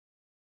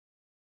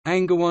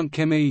Angewandte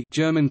Chemie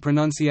German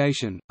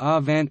pronunciation,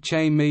 Angewandte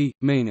Chemie,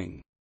 meaning,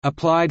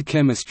 applied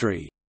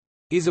chemistry,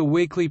 is a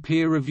weekly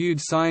peer-reviewed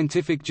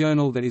scientific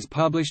journal that is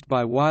published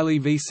by Wiley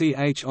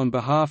VCH on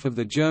behalf of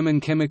the German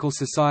Chemical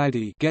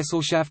Society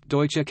Gesellschaft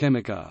Deutscher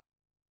Chemiker.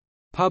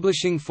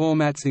 Publishing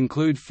formats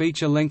include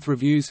feature-length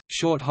reviews,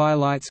 short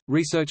highlights,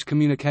 research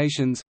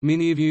communications,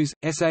 mini-reviews,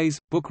 essays,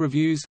 book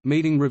reviews,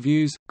 meeting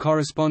reviews,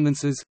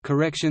 correspondences,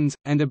 corrections,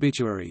 and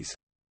obituaries.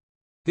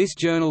 This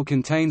journal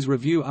contains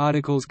review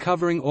articles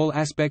covering all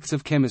aspects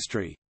of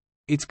chemistry.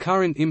 Its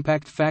current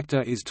impact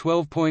factor is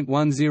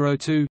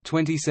 12.102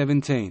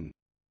 2017.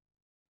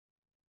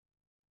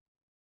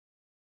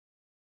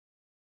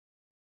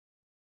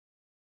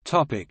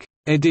 Topic: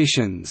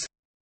 Editions.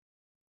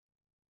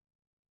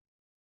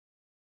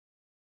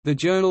 The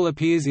journal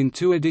appears in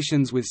two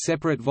editions with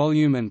separate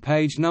volume and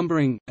page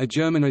numbering: a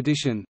German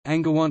edition,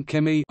 Angewandte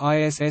Chemie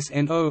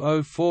ISSN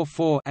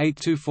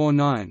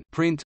 0044-8249,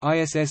 print,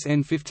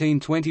 ISSN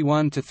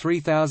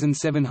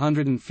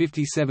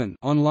 1521-3757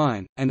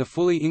 online, and a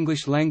fully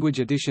English-language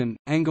edition,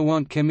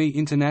 Angewandte Chemie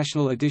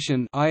International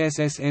Edition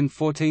ISSN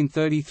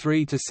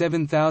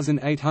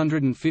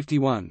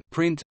 1433-7851,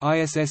 print,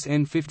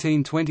 ISSN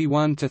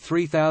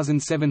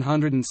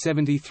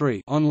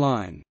 1521-3773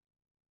 online.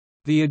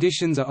 The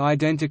editions are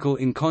identical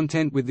in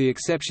content with the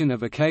exception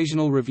of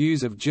occasional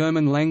reviews of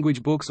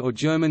German-language books or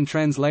German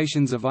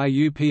translations of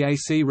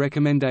IUPAC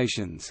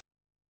recommendations.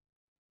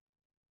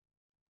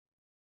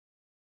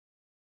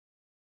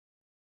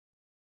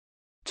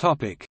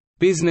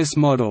 Business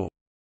model.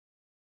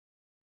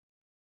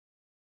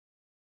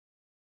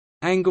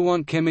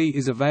 Angewandte Chemie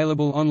is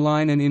available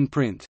online and in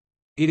print.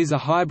 It is a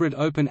hybrid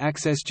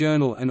open-access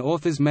journal and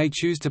authors may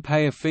choose to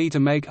pay a fee to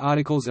make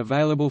articles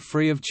available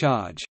free of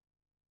charge.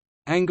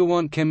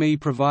 Angewandte Chemie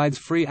provides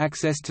free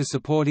access to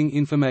supporting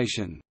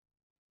information.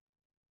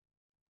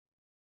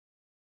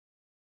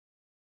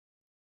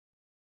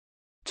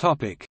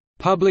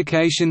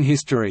 Publication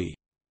history.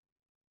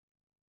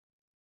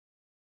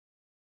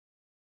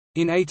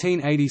 In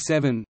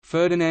 1887,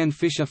 Ferdinand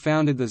Fischer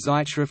founded the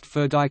Zeitschrift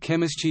für die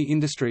chemische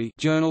Industrie,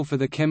 Journal for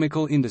the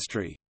Chemical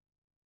Industry.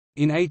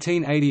 In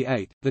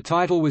 1888, the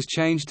title was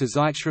changed to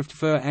Zeitschrift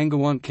für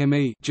Angewandte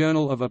Chemie,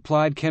 Journal of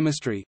Applied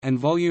Chemistry, and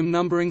volume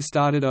numbering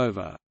started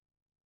over.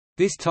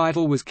 This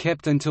title was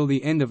kept until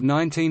the end of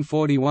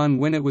 1941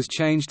 when it was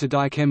changed to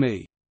Die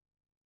Chemie.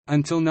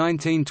 Until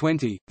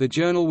 1920, the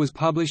journal was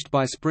published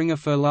by Springer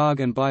Verlag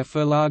and by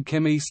Verlag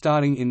Chemie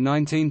starting in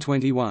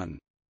 1921.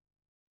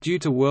 Due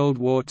to World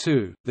War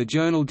II, the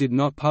journal did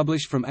not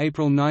publish from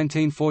April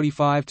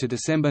 1945 to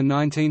December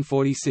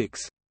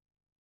 1946.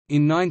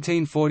 In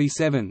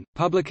 1947,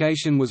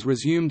 publication was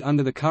resumed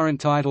under the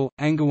current title,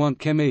 Angewandte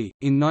Chemie.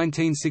 In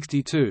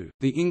 1962,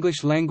 the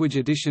English-language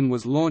edition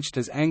was launched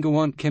as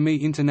Angewandte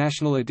Chemie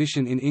International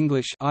Edition in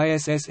English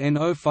ISSN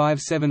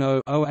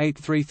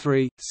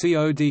 0570-0833,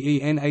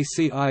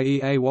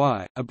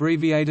 CODENACIEAY,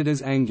 abbreviated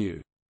as Angew.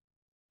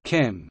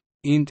 Chem.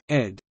 Int.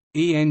 ed.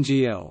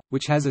 ENGL,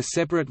 which has a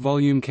separate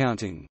volume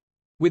counting.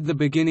 With the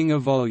beginning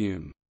of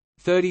Volume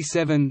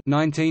 37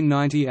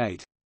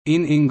 1998,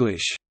 in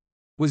English,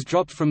 was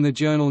dropped from the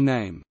journal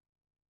name.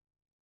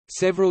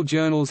 Several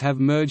journals have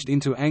merged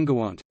into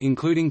Angewandte,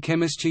 including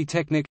Chemische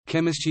Technik,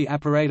 Chemische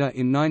Apparatur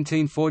in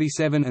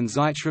 1947 and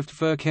Zeitschrift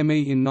für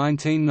Chemie in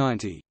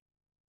 1990.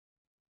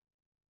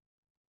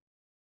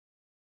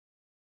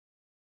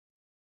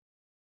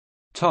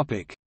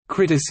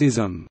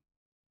 Criticism.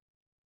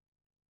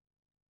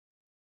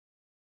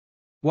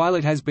 While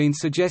it has been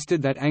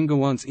suggested that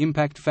Angewandte's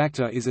impact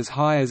factor is as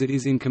high as it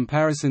is in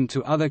comparison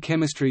to other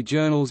chemistry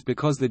journals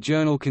because the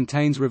journal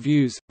contains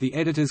reviews, the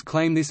editors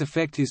claim this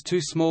effect is too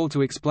small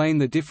to explain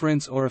the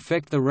difference or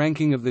affect the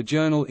ranking of the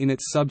journal in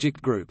its subject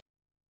group.